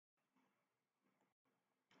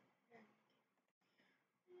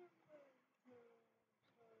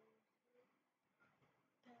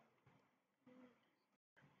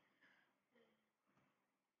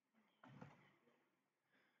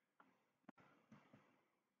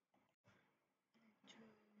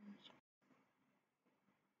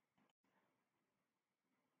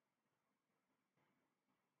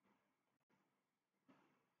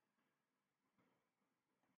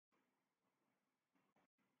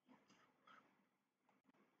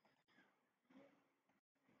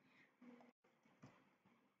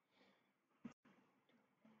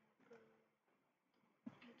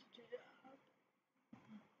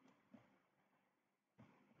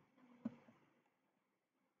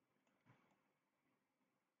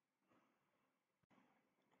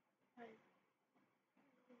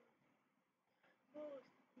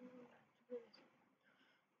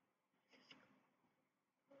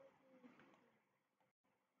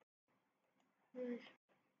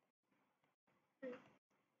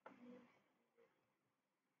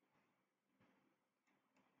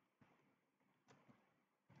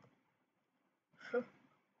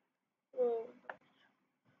Oh,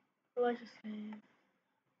 let's just say.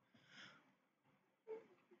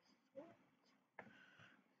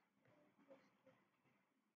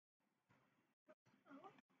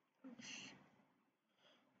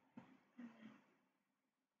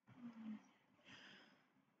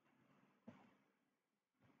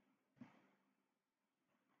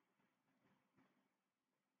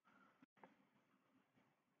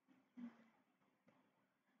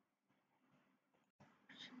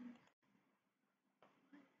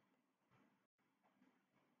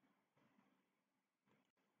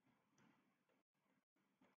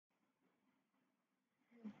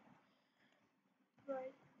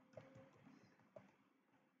 Right.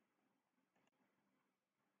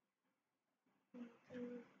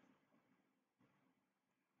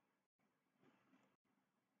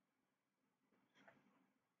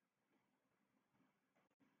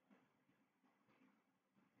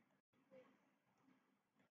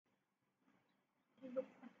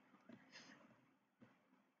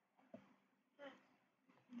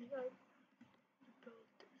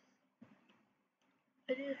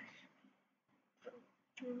 I did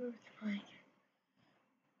with my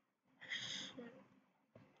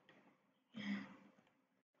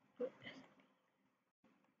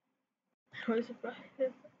I was surprised.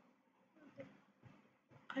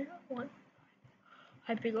 I don't want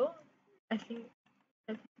happy go. I think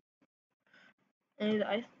and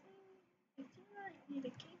I think I need a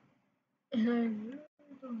king. And I really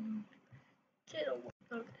don't know. Get a work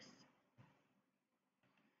on this.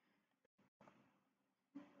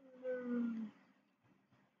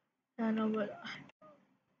 I know but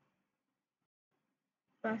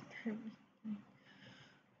back time.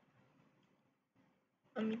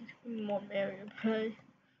 I mean more Mary play.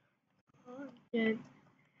 Yeah,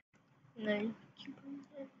 no,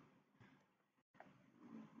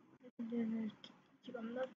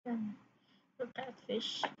 I'm not done. The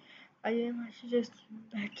catfish. I am actually just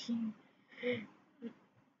backing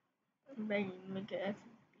make it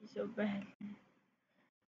be so bad.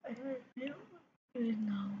 I don't really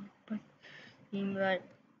know, but in like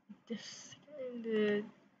this kind of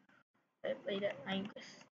I play that Angus.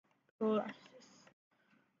 So I just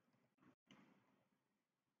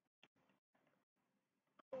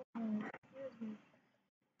I'm not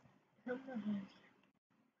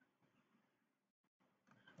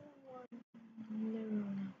really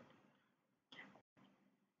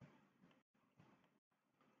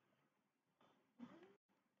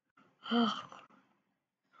Oh,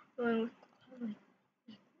 like,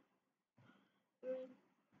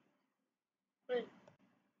 like,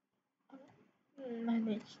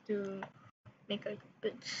 managed to make a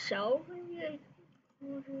bit shelf maybe I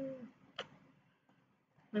could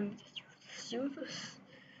maybe just use this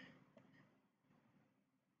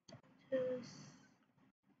just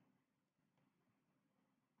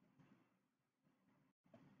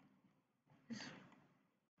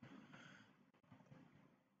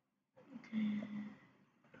okay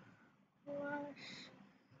flash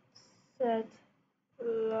set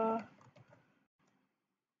la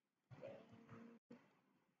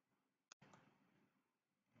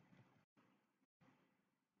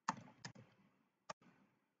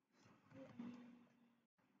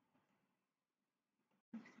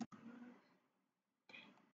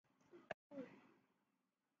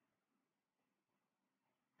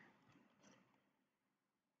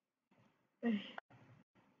okay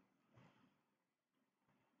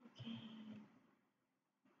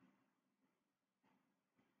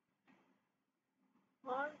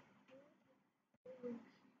one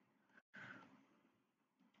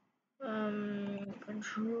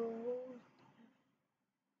control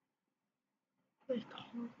with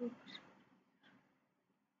toggles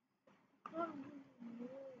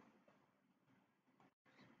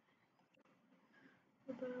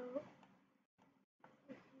about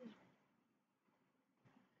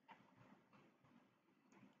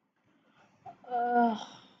uh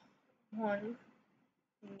one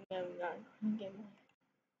maybe not get my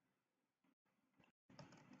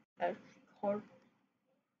F card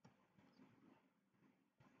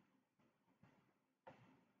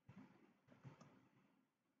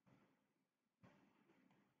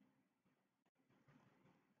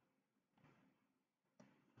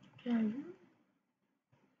can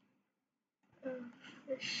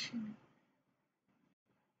fishing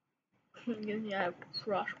because you have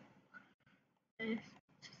crush it's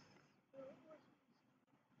just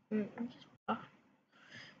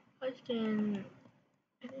I can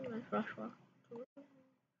I think it was rush rock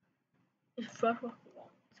It's fast walking on.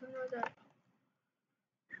 Something like that.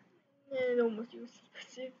 And almost use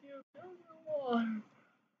specific water.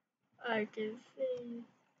 I can say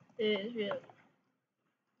is real.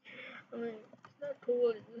 I mean, it's not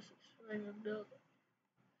cool. This is when you build.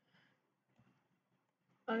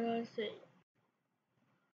 I gotta say,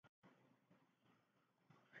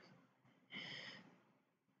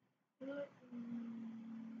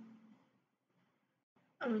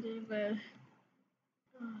 I'm doing well.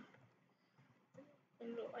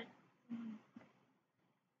 And like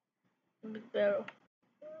in the barrel.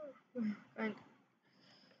 And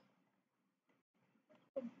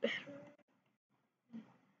better.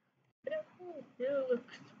 It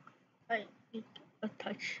looks like it a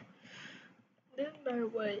touch. Doesn't matter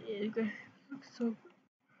what it is, it looks so good.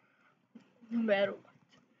 No matter what.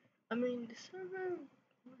 I mean, the server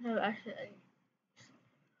have actually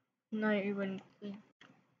not even.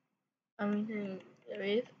 I mean, there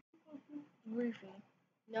is briefing.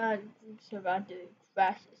 Not about the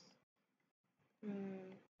crashes.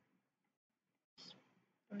 Mm,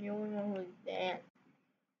 I'm the only one who's that.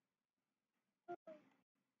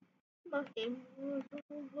 Okay,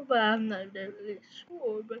 but I'm not really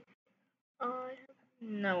sure. But I have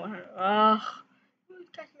no one. Ugh, who's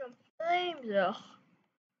catching on flames? Ugh,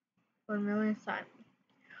 1 million times.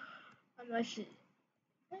 I'm actually.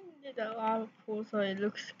 I did a lot of pools, so it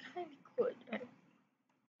looks kind of good.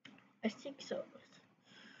 I think so.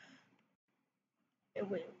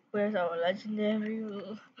 Wait, where's our legendary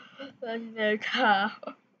cow?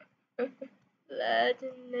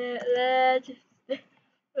 Legendary.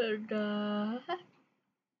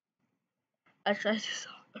 I tried to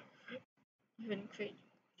solve even create.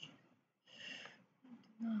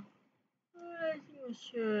 No. I think we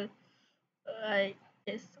should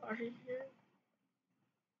get started here.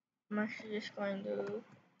 I'm actually just going to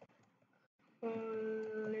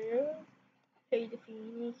pay the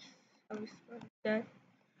Phoenix. I was like that.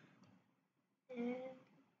 And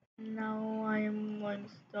now I am going to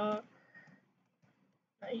start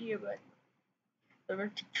not here but the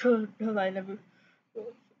vertical build I never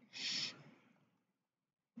will finish.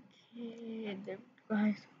 Okay, the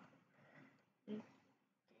guys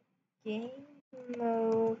game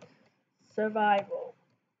mode survival.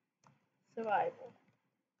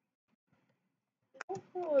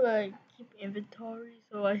 Also like keep inventory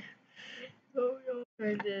so I don't know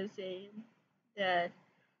trying to say that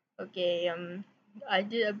okay I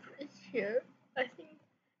did a bridge here. I think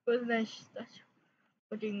it was nice touch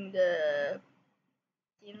putting the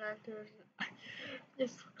team lanterns.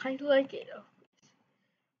 Just kinda like it.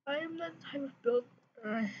 I am not the type of build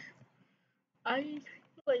I kinda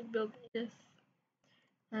like building this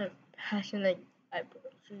passion like I put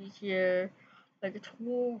trees here like a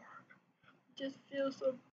tool. Just feels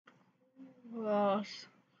so lost.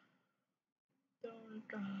 Don't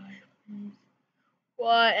die, please.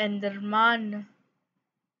 What Enderman?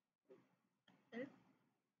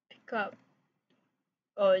 Pick up.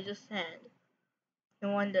 Oh, it's just sand.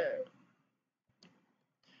 No wonder.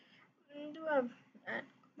 Do I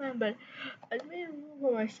remember? I made a rule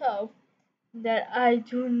for myself that I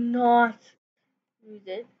do not use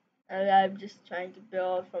it. And I'm just trying to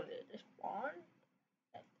build from the spawn.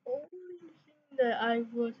 That's the only thing that I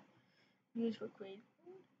would use for creating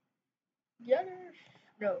food. The others,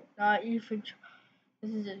 no, not even.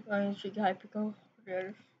 This is just going to trick hypical. The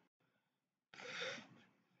others,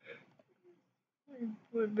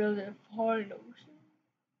 we're building a far in the ocean.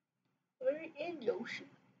 We're in the ocean.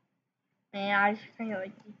 And I just kind of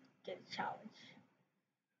like to get a challenge.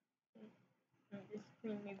 This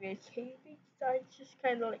maybe a cave base. I just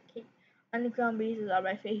kind of like cave. Underground bases are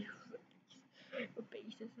my favorite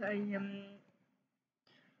bases.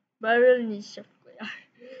 But I really need chef quick. I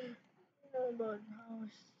don't know about how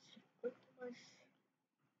chef quick was.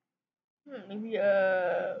 Maybe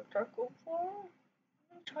a charcoal farm.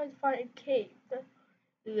 I'm gonna try to find a cave. That's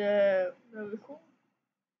really cool.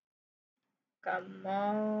 Come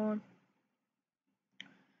on.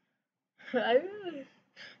 I really,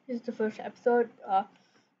 this is the first episode of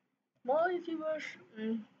Small Youtubers.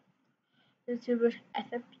 YouTubers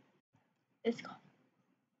SMP. It's called.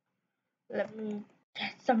 Let me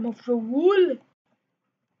get some of the wool.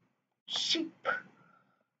 Sheep.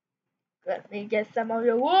 Let me get some of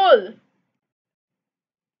your wool.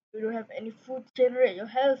 You don't have any food to generate your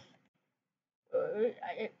health.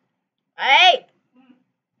 Hey!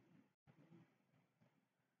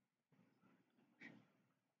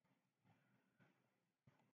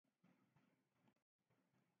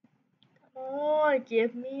 Come on,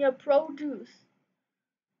 give me your produce.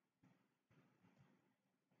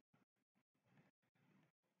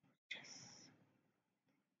 Yes.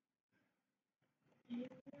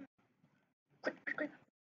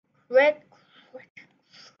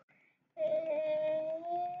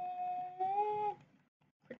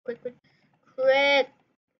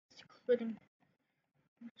 quitting.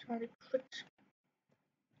 I'm trying to quit.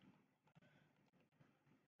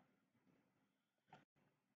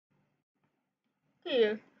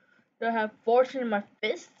 Here, do I have fortune in my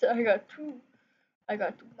fist? I got two. I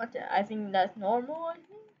got too much. I think that's normal. I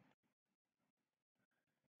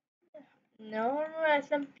think normal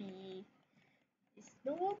SMP. It's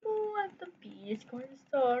normal SMP. It's going to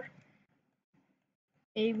start.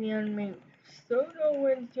 Avian maybe. So no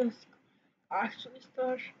when just actually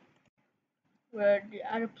start. Where the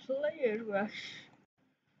other players rush.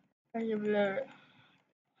 I will.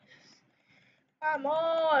 Come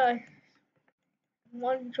on.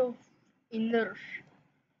 One of inner.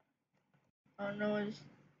 Oh no, it's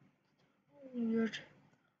weird.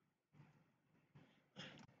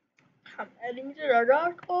 I'm heading to the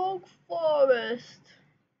dark oak forest.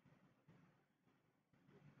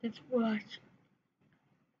 Let's watch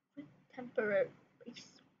temporary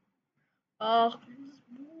base. Oh,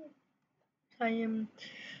 I am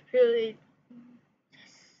really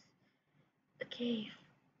a cave.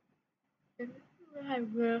 And I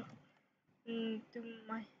will do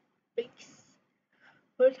my base.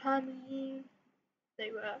 For time being,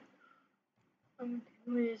 they were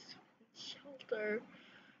doing shelter.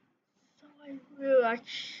 So I will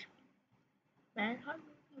watch manhunt.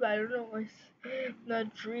 I don't know. It's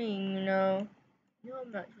not dream, you know. No,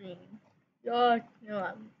 I'm not dreaming. Yeah,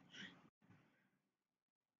 no,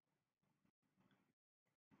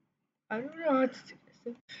 I don't know how to do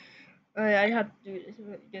this. I have to do this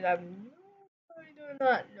because I do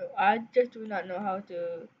not know. I just do not know how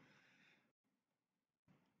to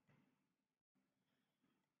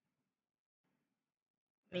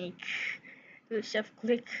make the chef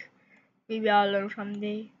click. Maybe I'll learn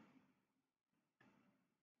someday.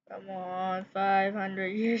 Come on, 500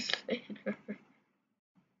 years later.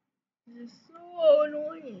 This is so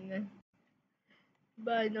annoying.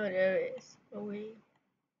 But I know there is a way.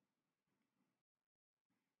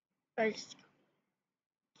 I just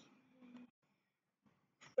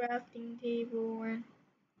crafting table and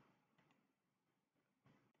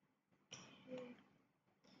okay.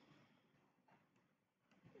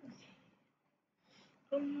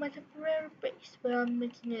 From my temporary base, but I'm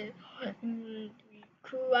making it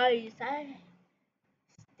karate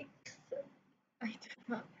sticks. I do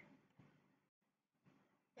not.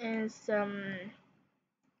 And some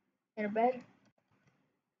in a bed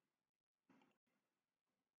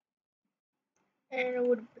and a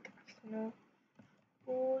wood pickaxe. No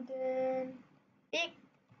wooden big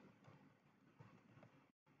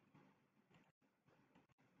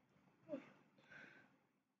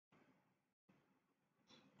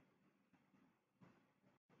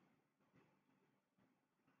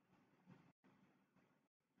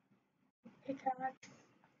pickaxe.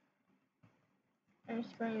 I'm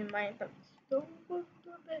just going to mine some stone wood a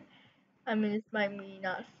bit. I mean, this might be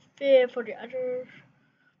not fair for the others,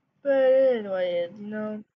 but it is what it is, you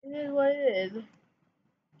know? It is what it is.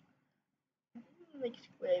 Like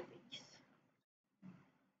square base.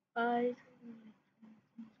 I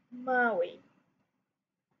Maui.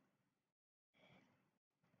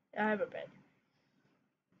 I have a bed.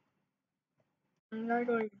 I'm not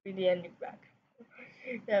going to be the ending back.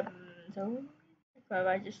 So if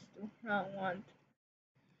I just do not want,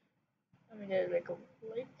 I mean, there's like a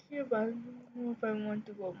lake here, but I don't know if I want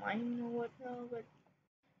to go mining or what now, but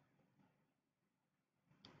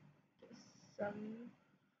some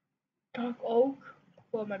dark oak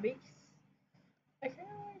for my base. I kind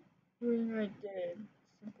of like doing like the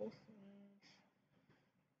simple things.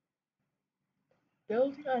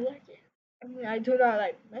 Building, I like it. I mean, I do not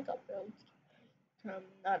like makeup builds. I'm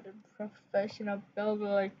not a professional builder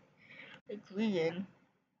like Leon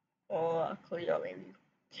or Cleo maybe.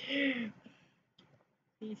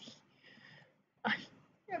 Please. I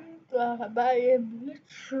but I am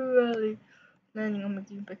literally learning on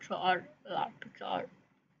making pixel art, a lot of pixel art.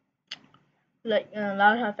 Like a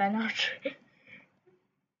lot of fan art.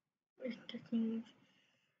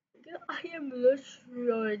 I am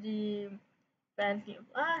literally already fancy.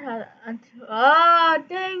 Dang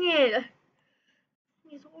it!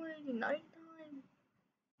 It's already nighttime.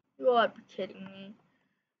 You gotta be kidding me.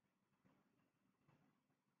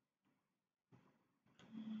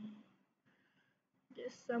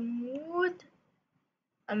 Just some wood.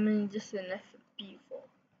 I mean, just an SMP for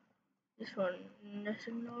this one. Just a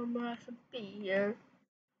normal SMP here.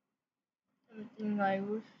 Everything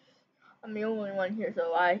I'm the only one here,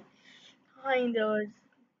 so I kind of,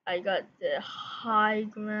 I got the high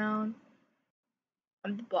ground.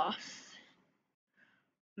 I'm the boss.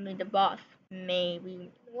 I mean, the boss,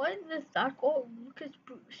 maybe. What is this dark oak? Look at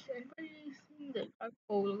Bruce. Anybody seen the dark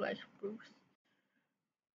oak look like Bruce?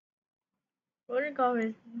 What I call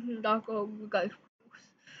is dark oak guys.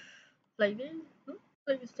 Like they look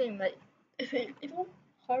like the same. Like it's all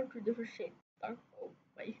hard to differentiate dark oak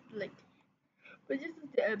by like, but just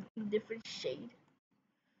a different shade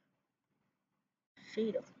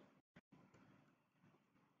of.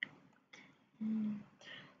 Mm.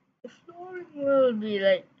 The flooring will be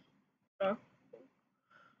like dark oak.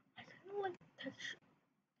 I kind of like texture.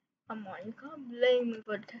 Come on, you can't blame me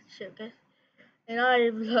for the texture, guys. And I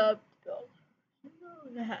love build. You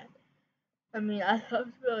know that. I mean, I love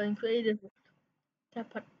building creative.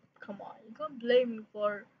 But come on, you can't blame me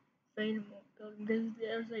for building because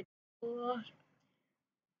there's like a lot.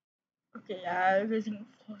 Okay, I was thinking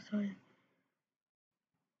floor, sorry.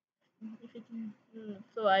 If it can,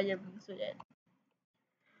 so I am so that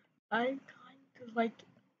I kind of like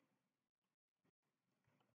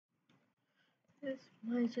this.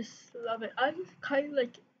 I just love it. I just kind of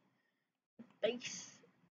like base.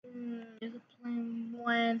 Is a plain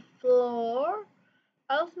bland floor.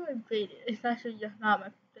 I also agree. It's actually just not my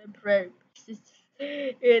temporary piece.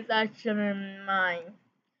 It's actually mine.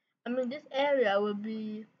 I mean, this area will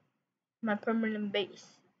be my permanent base.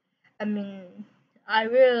 I mean, I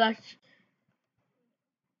really like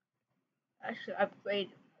actually upgrade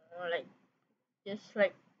more like just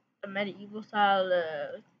like the medieval style,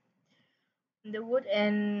 the wood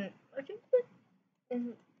and I think that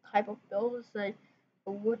in type of build is like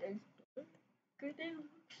a wood and stone. Cause they look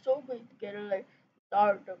so good together, like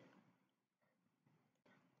dark the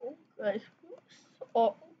oak, like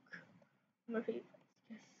or oak. My favorite,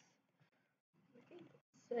 yes.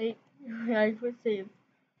 Say I would say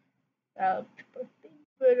triple thing,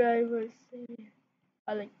 but I would say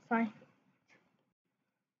I like fine.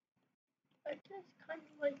 I just kind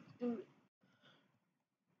of like do.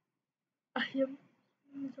 I am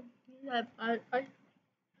something I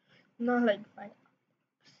not like fine.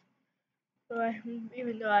 So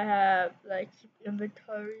even though I have like keep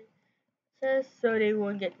inventory, just so they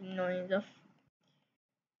won't get annoying of.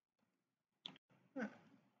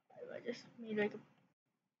 I just made like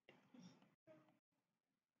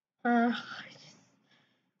I just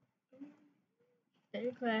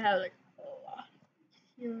think I have like a lot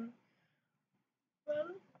here. Well,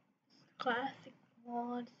 classic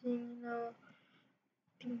mods,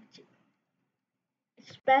 think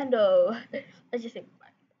expando. I just think my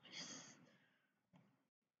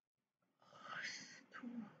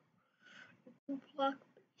two block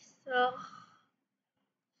base. No,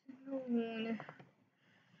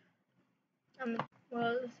 I mean,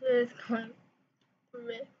 well, this is kind of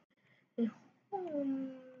a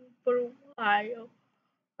home for a while.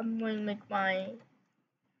 I'm going to make my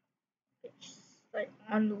base like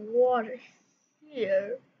on the water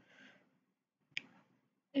here.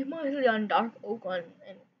 It's mostly on dark oak on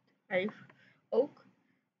and live oak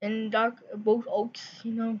and dark both oaks.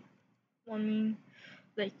 What I mean,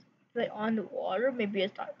 like on the water. Maybe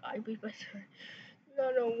it's dark ivy, but I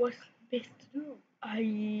don't know what's best to do. I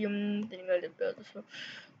am thinking of the build, so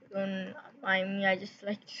don't mind me. I just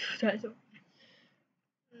like to do that. So.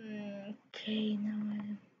 Okay,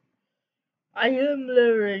 now I am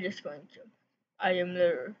literally just going to. I am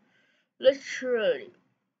literally.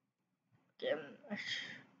 Okay,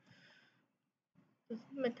 this is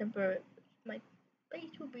my temporary. My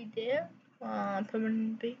base will be there.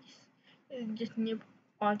 Permanent base. It's just new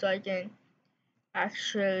ones I can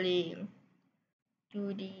actually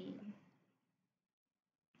do the.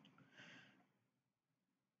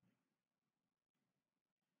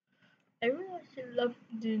 I really actually love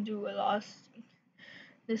to do a lot.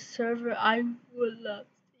 The server I would love,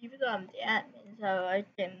 even though I'm the admin, so I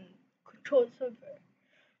can control the server.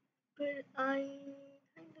 But I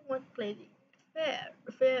kind of want to play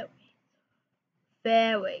the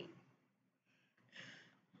fairway.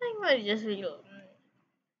 I might just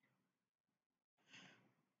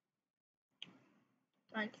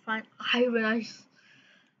trying to find iron.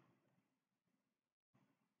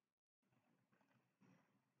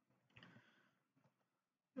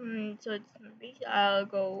 So it's maybe I'll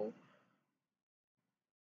go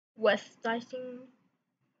west. I think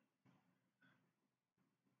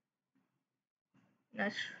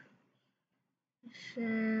that's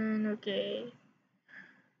okay.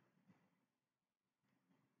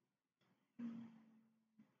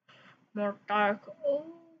 More dark. Oh,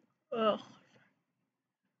 ugh.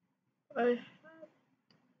 I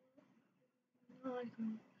I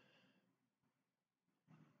can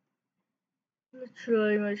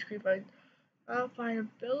literally my screen. I'll find a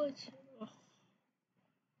village. Ugh.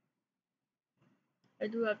 I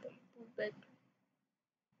do have to move it.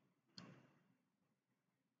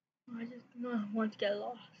 I just do not want to get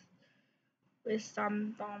lost with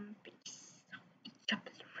some zombies.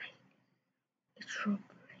 Chapter 3. The True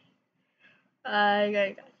Brain.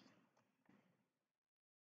 Guys.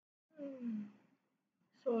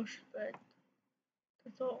 So spent.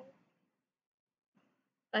 That's all.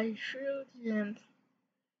 I should him.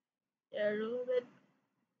 Yeah, a little bit.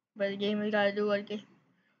 But the game we gotta do again.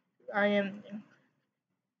 I am.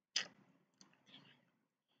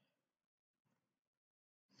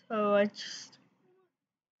 So I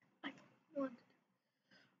want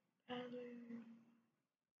better.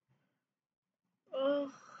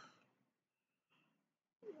 Oh,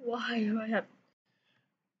 why do I have?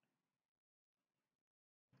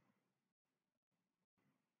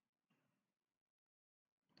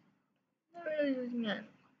 Not really using it.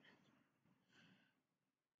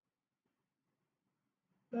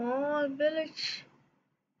 Small village.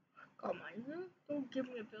 Come on, you don't give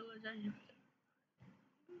me a village. I have.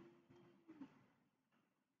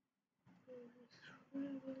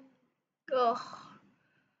 Ugh,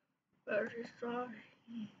 very sorry.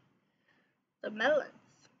 The melons.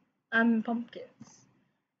 Pumpkins.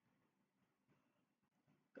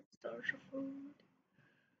 Good source of food.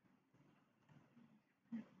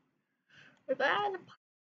 If I had a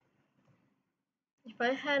if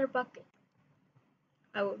I had a bucket,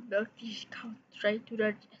 I would milk these cows straight to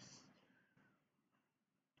their chest.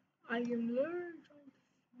 I am learning trying to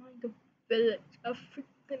find a village, a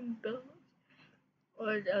freaking village,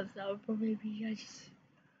 or else I'll probably be just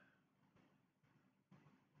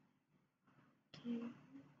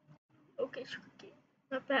okay, sugarcane,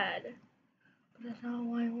 not bad. But that's not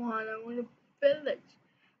what I want. I want a village,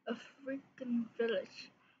 a freaking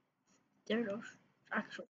village. There are those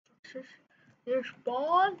actual structures. There's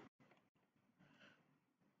spawn.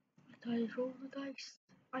 I roll the dice.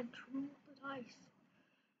 I roll the dice.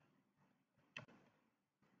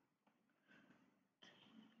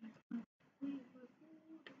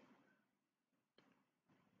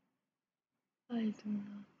 I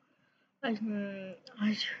don't know.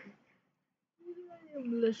 I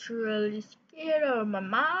am literally scared out of my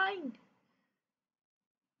mind.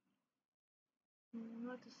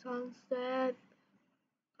 Not the sunset.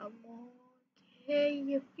 Come on, okay,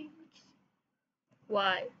 you beach.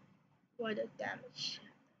 Why? Why the damage?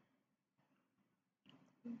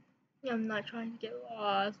 I'm not trying to get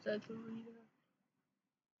lost as a reader.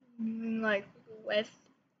 Like west,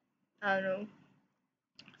 I don't know,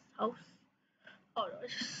 south. Oh no,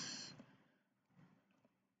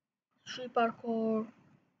 street parkour.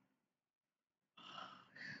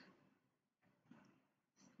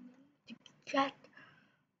 To get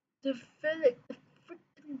the village, the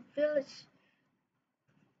freaking village.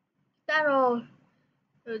 That all.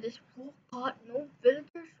 This whole got no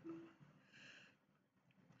villagers.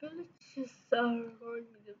 Villages are going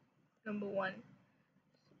to be the number one.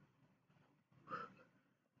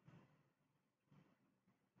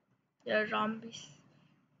 They're zombies.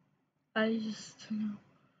 I just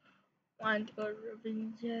want to go to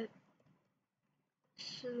revenge yet.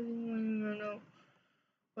 When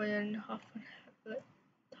when half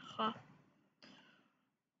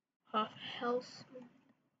half health.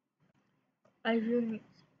 I really need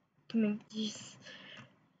to make this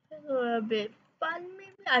a little bit fun.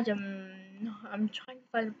 Maybe I'm trying to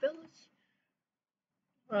find a village,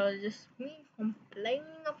 or just me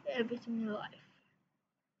complaining of everything in life.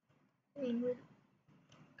 Anyway,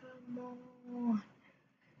 come on.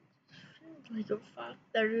 Feels like a fact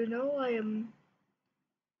that I am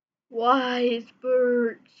wise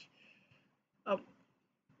birds.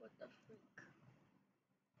 What the freak?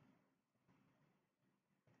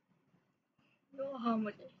 You know how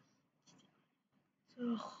much so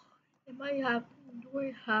it might have do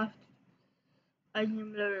I have to I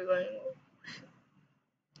am literally going ocean.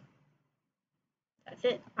 That's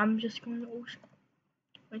it. I'm just going to ocean.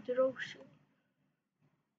 Going to the ocean.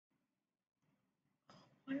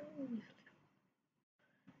 Why always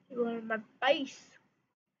you are my base?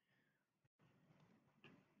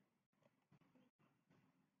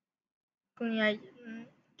 Kung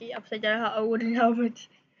kay upside down I wouldn't have it.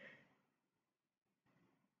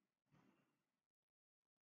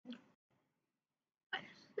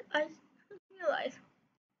 I realize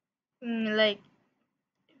like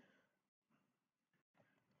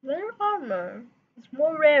their armor is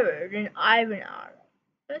more rarer than iron armor.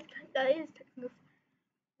 That is technically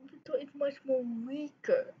so it's much more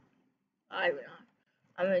weaker. Iron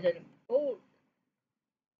armor. I mean than gold.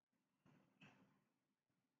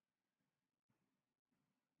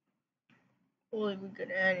 Fully weaker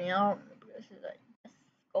than any armor because it's like yes,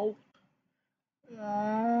 gold. Come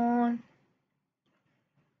on.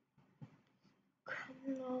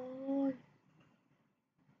 Come on.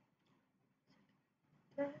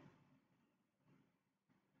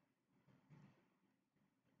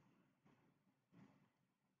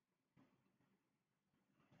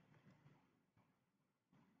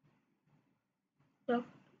 Well,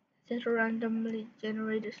 just randomly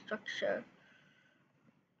generated structure.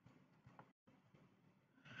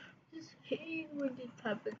 Just hate when this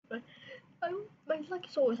happens, but my luck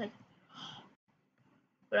is always like,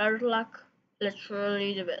 without luck,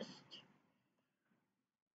 literally the best.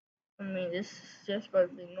 I mean, this is just gonna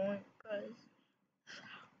be annoying, guys.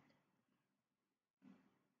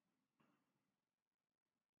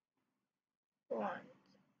 One.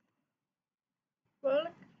 Well,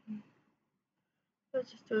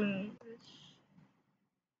 let's just doing this.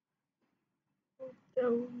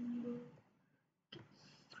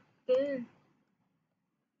 Then,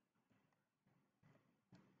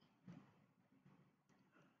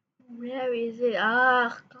 where is it?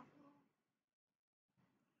 Ah, come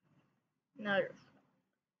on. No,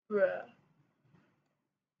 bruh.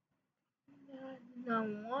 No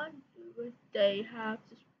one would they have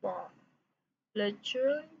to spawn.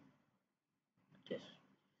 Literally, just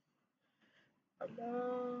come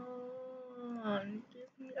on, give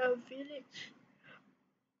me a village.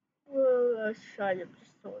 Well, I'm just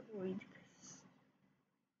so annoyed.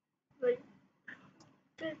 Like,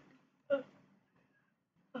 get a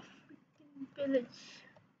freaking village.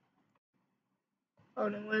 I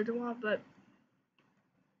don't know where to want, but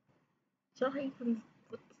it's not even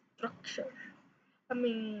with structure. I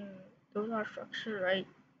mean, those are structure, right?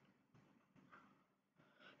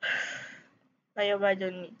 I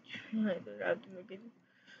don't need. I don't have to make it.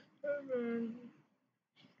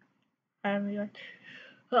 I'm like,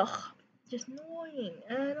 ugh, just annoying.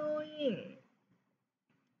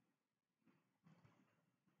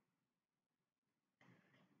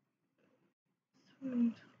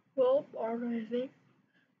 Well, I think.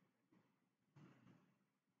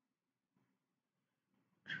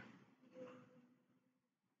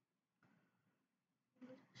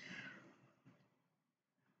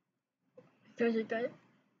 There's a guy.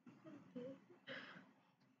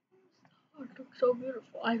 Oh, it looks so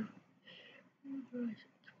beautiful. I remember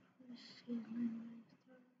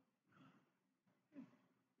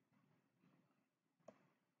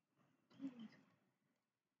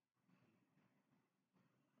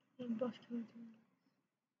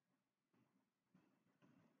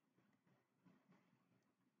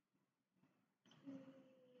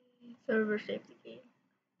server safety game.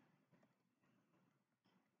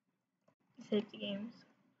 Safety games.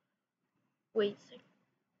 Wait a second.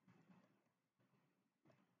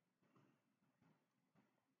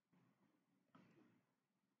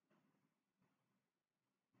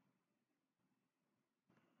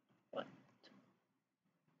 What?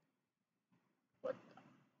 What?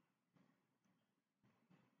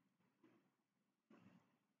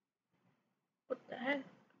 What the heck?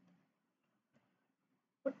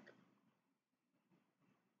 What?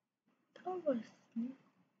 That was me.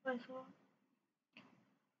 I saw.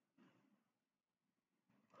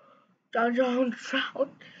 John Trout.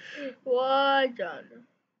 What, John?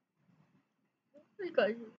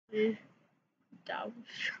 Because this down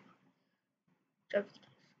just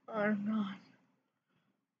are not.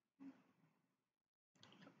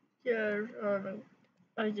 Just,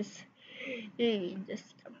 I just even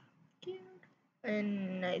just come here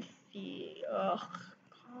and I see. Oh,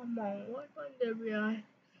 come on! What on the behind?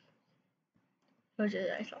 What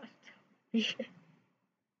did I thought? You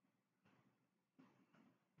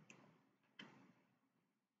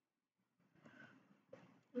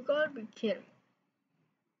gotta be kidding.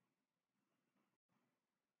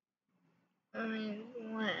 I mean,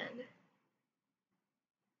 when?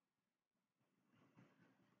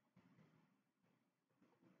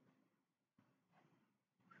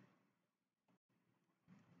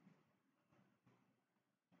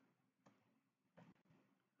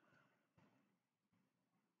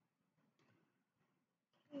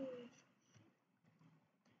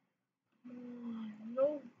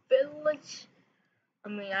 No village. I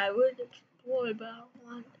mean, I would explore, but I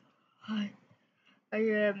want. I, I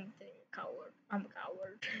am the coward. I'm a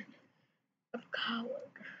coward. I'm a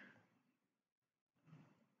coward.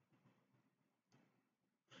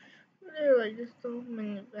 There are like just so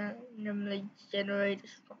many randomly generated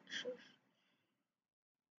structures.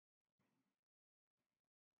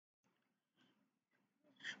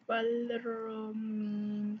 By literal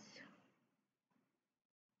means.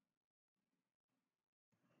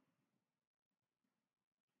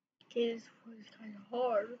 This was kind of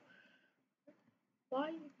hard.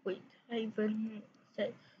 Why? Wait, I even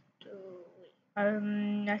said to wait.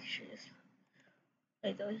 I'm not sure.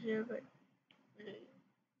 I don't hear, but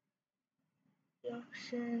the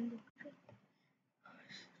option.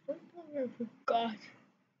 Something I forgot.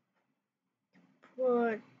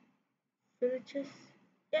 What villages?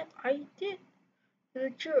 Yeah, I did.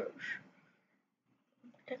 Villagers.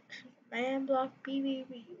 protection. Man block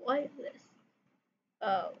PvP whitelist.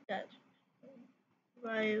 Oh, that's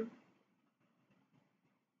right.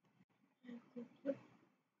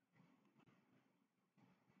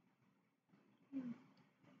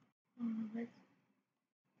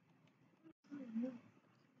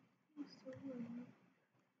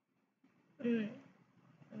 Mm.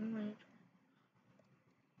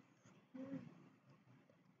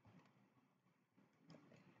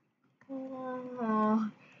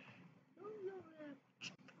 Oh,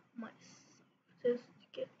 myself just to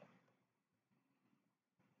get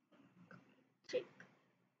chick.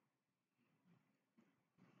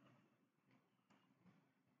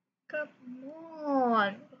 Come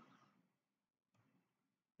on.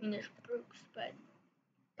 In this Brooks, but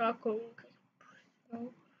Taco. No,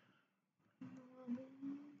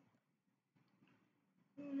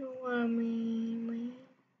 you know what I mean, man.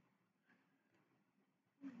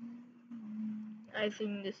 I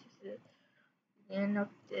think this is the end of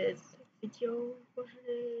this video for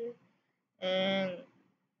today, and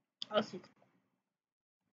I'll see you